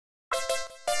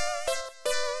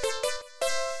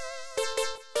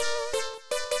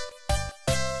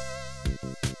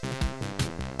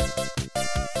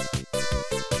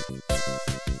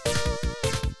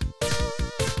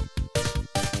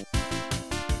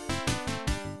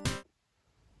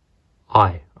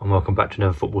Hi, and welcome back to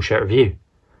another football shirt review.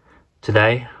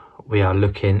 Today we are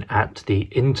looking at the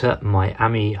Inter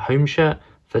Miami home shirt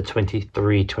for the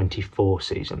 23-24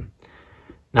 season.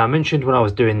 Now, I mentioned when I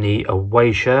was doing the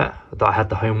away shirt that I had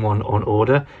the home one on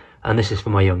order, and this is for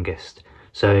my youngest.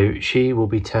 So she will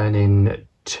be turning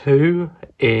 2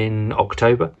 in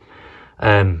October.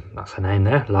 That's her name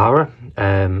there, Lara,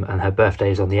 and her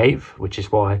birthday is on the 8th, which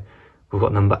is why we've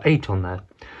got number 8 on there.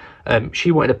 She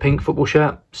wanted a pink football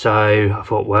shirt, so I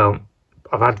thought, well,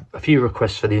 I've had a few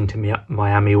requests for the Inter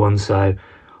Miami one, so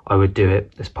I would do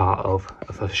it as part of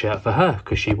a shirt for her,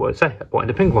 because she wanted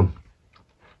a pink one.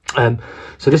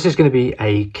 So this is going to be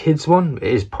a kids one.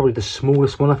 It is probably the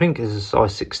smallest one, I think. It's a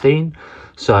size 16,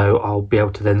 so I'll be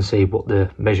able to then see what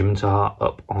the measurements are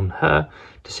up on her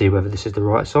to see whether this is the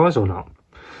right size or not.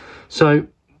 So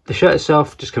the shirt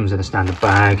itself just comes in a standard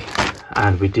bag,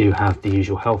 and we do have the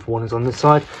usual health warnings on this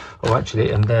side. Oh,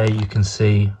 actually, and there you can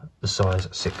see the size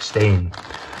 16.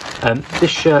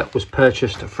 This shirt was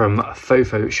purchased from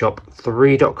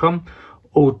fofoshop3.com.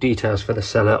 All details for the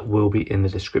seller will be in the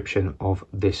description of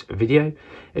this video.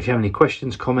 If you have any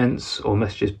questions, comments or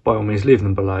messages, by all means leave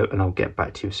them below and I'll get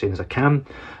back to you as soon as I can.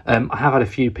 I have had a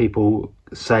few people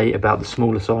say about the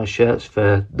smaller size shirts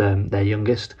for their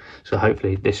youngest, so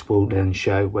hopefully this will then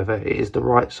show whether it is the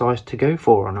right size to go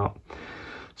for or not.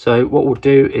 So what we'll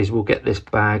do is we'll get this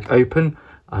bag open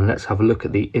and let's have a look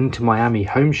at the Inter Miami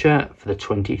home shirt for the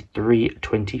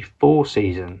 23-24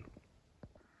 season.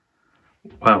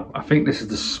 Well, I think this is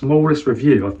the smallest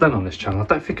review I've done on this channel. I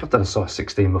don't think I've done a size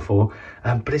 16 before,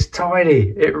 but it's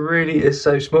tiny. It really is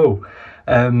so small.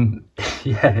 Yeah,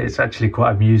 it's actually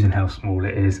quite amusing how small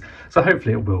it is. So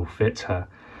hopefully it will fit her.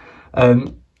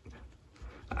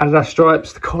 Adidas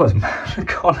stripes, the collar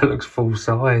looks full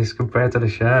size compared to the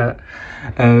shirt.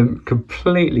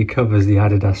 Completely covers the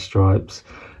Adidas stripes,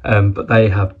 but they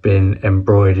have been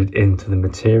embroidered into the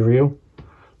material.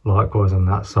 Likewise on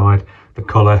that side, the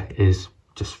collar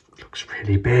looks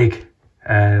really big.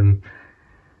 The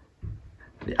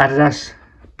Adidas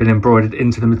been embroidered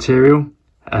into the material,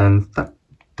 and that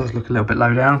does look a little bit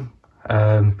low down.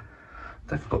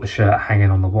 They've got the shirt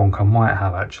hanging on the wonk. I might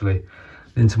have actually.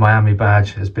 The Inter Miami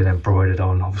badge has been embroidered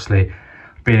on. Obviously,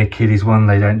 being a kiddies one,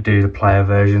 they don't do the player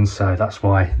version, so that's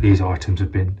why these items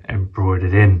have been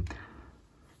embroidered in.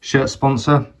 Shirt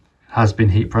sponsor has been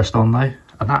heat pressed on though,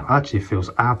 and that actually feels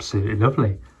absolutely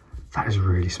lovely. That is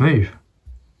really smooth.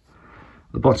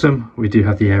 At the bottom, we do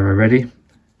have the arrow ready.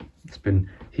 It's been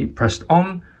heat pressed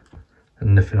on,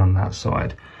 and nothing on that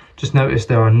side. Just notice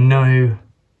there are no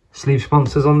sleeve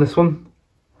sponsors on this one.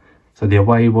 So the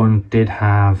away one did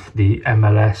have the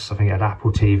MLS, I think it had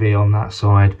Apple TV on that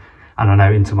side. And I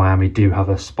know Inter Miami do have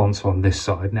a sponsor on this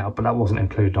side now, but that wasn't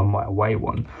included on my away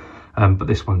one. But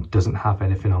this one doesn't have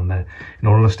anything on there. In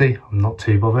all honesty, I'm not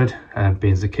too bothered,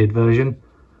 being the kid version.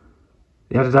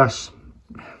 The Adidas,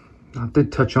 I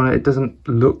did touch on it. It doesn't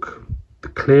look the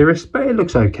clearest, but it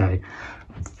looks okay.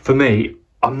 For me,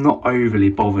 I'm not overly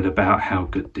bothered about how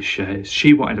good this shirt is.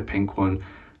 She wanted a pink one.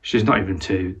 She's not even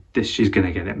 2. She's going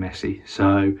to get it messy.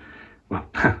 So, well,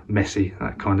 messy,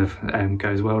 that kind of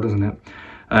goes well, doesn't it?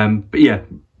 But yeah,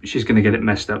 she's going to get it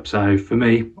messed up. So for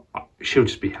me, she'll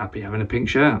just be happy having a pink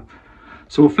shirt.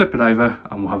 So we'll flip it over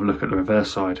and we'll have a look at the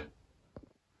reverse side.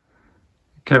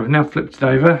 Okay, we've now flipped it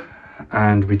over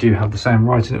and we do have the same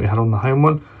writing that we had on the home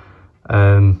one.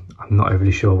 I'm not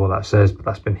overly sure what that says, but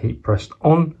that's been heat pressed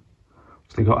on.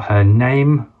 So we got her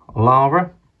name,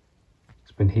 Lara.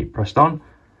 It's been heat pressed on.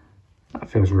 That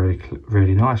feels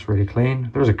really nice, really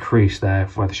clean. There is a crease there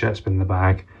where the shirt's been in the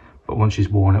bag, but once she's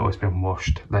worn it or it's been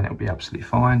washed, then it'll be absolutely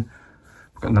fine.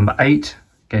 We've got number 8,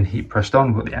 again heat pressed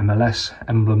on. We've got the MLS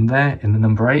emblem there in the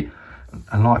number 8,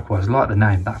 and likewise, like the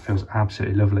name, that feels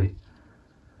absolutely lovely.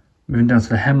 Moving down to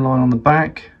the hemline on the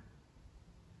back,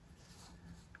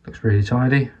 looks really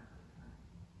tidy.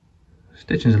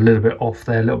 Stitching's a little bit off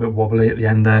there, a little bit wobbly at the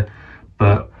end there,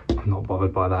 but I'm not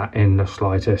bothered by that in the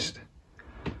slightest.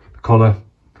 Collar,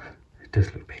 it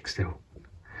does look big still.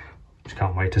 Just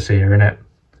can't wait to see her in it.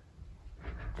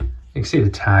 You can see the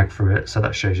tag for it, so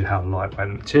that shows you how lightweight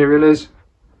the material is.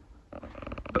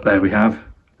 But there we have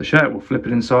the shirt. We'll flip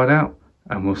it inside out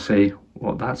and we'll see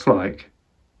what that's like.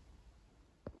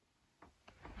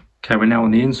 Okay, we're now on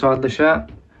the inside of the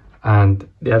shirt, and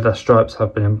the Adidas stripes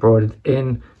have been embroidered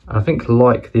in. And I think,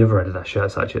 like the other Adidas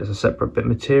shirts, actually it's a separate bit of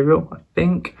material, I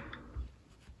think.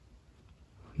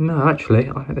 No, actually,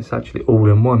 I think it's actually all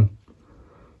in one.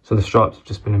 So the stripes have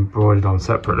just been embroidered on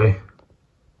separately.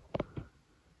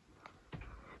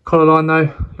 Collar line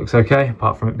though, looks okay,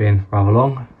 apart from it being rather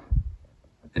long.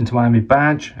 Inter Miami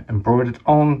badge embroidered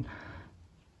on.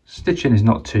 Stitching is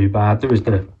not too bad. There is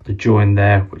the join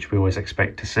there, which we always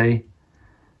expect to see,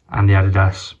 and the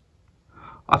Adidas.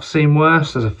 I've seen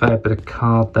worse. There's a fair bit of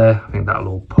card there. I think that'll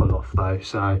all pull off though,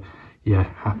 so yeah,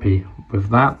 happy with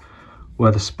that.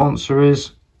 Where the sponsor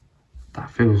is,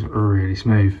 that feels really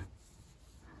smooth.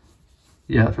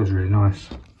 Yeah, that feels really nice.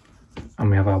 And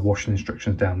we have our washing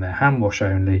instructions down there: hand wash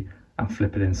only and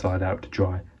flip it inside out to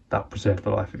dry. That'll preserve the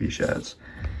life of your shirts.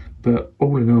 But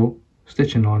all in all,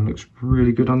 stitching line looks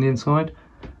really good on the inside.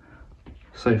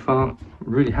 So far,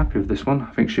 really happy with this one.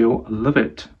 I think she'll love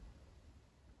it.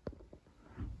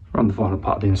 We're on the final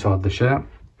part of the inside of the shirt.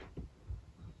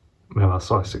 We have our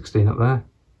size 16 up there.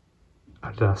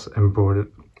 Adidas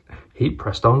embroidered, heat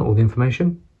pressed on all the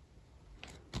information.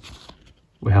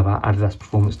 We have our Adidas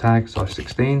performance tag, size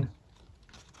 16.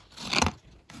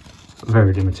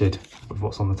 Very limited with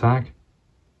what's on the tag.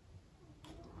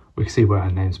 We can see where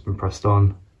her name's been pressed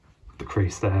on, the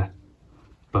crease there.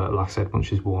 But like I said, once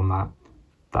she's worn that,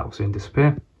 that will soon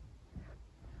disappear.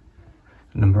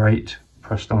 Number 8,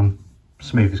 pressed on,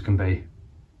 smooth as can be.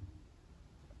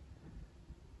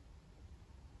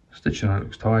 Stitching on it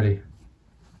looks tidy.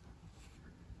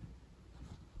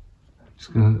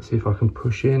 Just gonna see if I can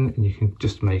push in, and you can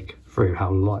just make through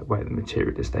how lightweight the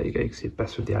material is. There you go, you can see it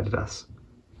best with the Adidas.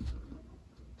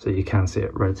 So you can see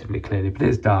it relatively clearly, but it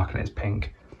is dark and it's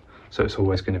pink, so it's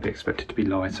always going to be expected to be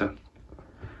lighter.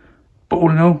 But all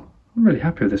in all, I'm really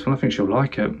happy with this one. I think she'll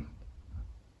like it.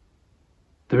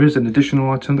 There is an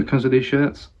additional item that comes with these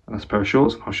shirts, and that's a pair of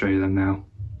shorts. I'll show you them now.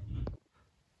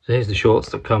 So here's the shorts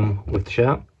that come with the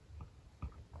shirt.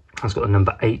 It's got the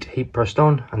number 8 heat pressed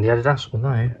on, and the Adidas,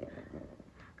 although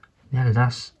the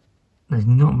Adidas, there's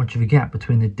not much of a gap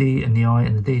between the D and the I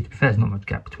and the D. To be fair, there's not much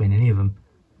gap between any of them.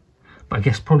 But I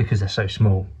guess probably because they're so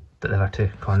small that they've had to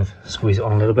kind of squeeze it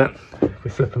on a little bit. If we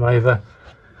flip them over,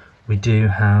 we do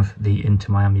have the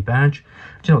Inter Miami badge.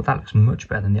 Do you know what? That looks much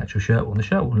better than the actual shirt one. The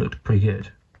shirt one looked pretty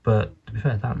good, but to be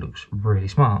fair, that looks really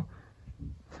smart.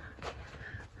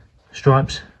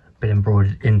 Stripes, been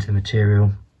embroidered into the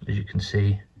material, as you can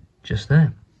see just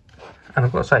there. And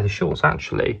I've got to say, the shorts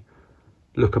actually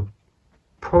look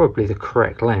probably the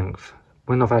correct length.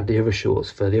 When I've had the other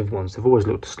shorts for the other ones, they've always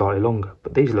looked slightly longer,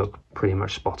 but these look pretty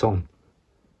much spot on.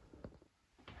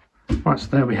 Right, so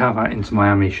there we have our Inter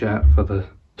Miami shirt for the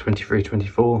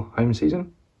 23-24 home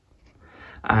season.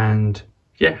 And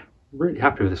yeah, really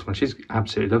happy with this one. She's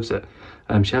absolutely loves it.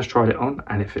 She has tried it on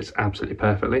and it fits absolutely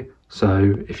perfectly.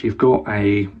 So if you've got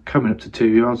a coming up to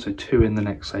 2-year-old, so 2 in the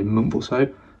next, say, month or so,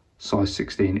 size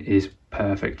 16 is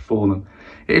perfect for them.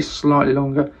 It is slightly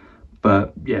longer,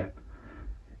 but yeah,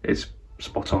 it's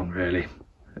spot on really.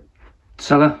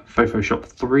 Seller,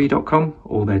 fofoshop3.com.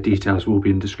 All their details will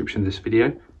be in the description of this video.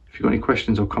 If you've got any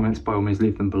questions or comments, by all means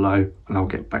leave them below and I'll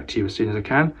get back to you as soon as I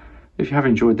can. If you have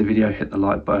enjoyed the video, hit the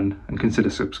like button and consider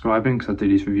subscribing, because I do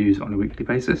these reviews on a weekly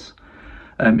basis.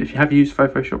 If you have used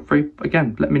Photoshop 3,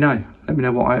 again, let me know. Let me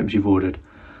know what items you've ordered.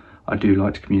 I do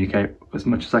like to communicate as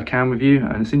much as I can with you,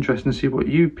 and it's interesting to see what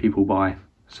you people buy.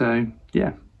 So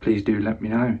yeah, please do let me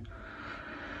know.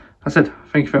 I said,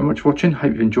 thank you very much for watching.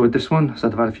 Hope you've enjoyed this one. I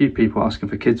said I've had a few people asking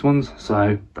for kids ones,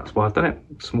 so that's why I've done it.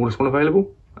 Smallest one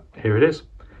available. Here it is.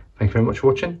 Thank you very much for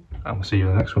watching, and we'll see you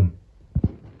in the next one.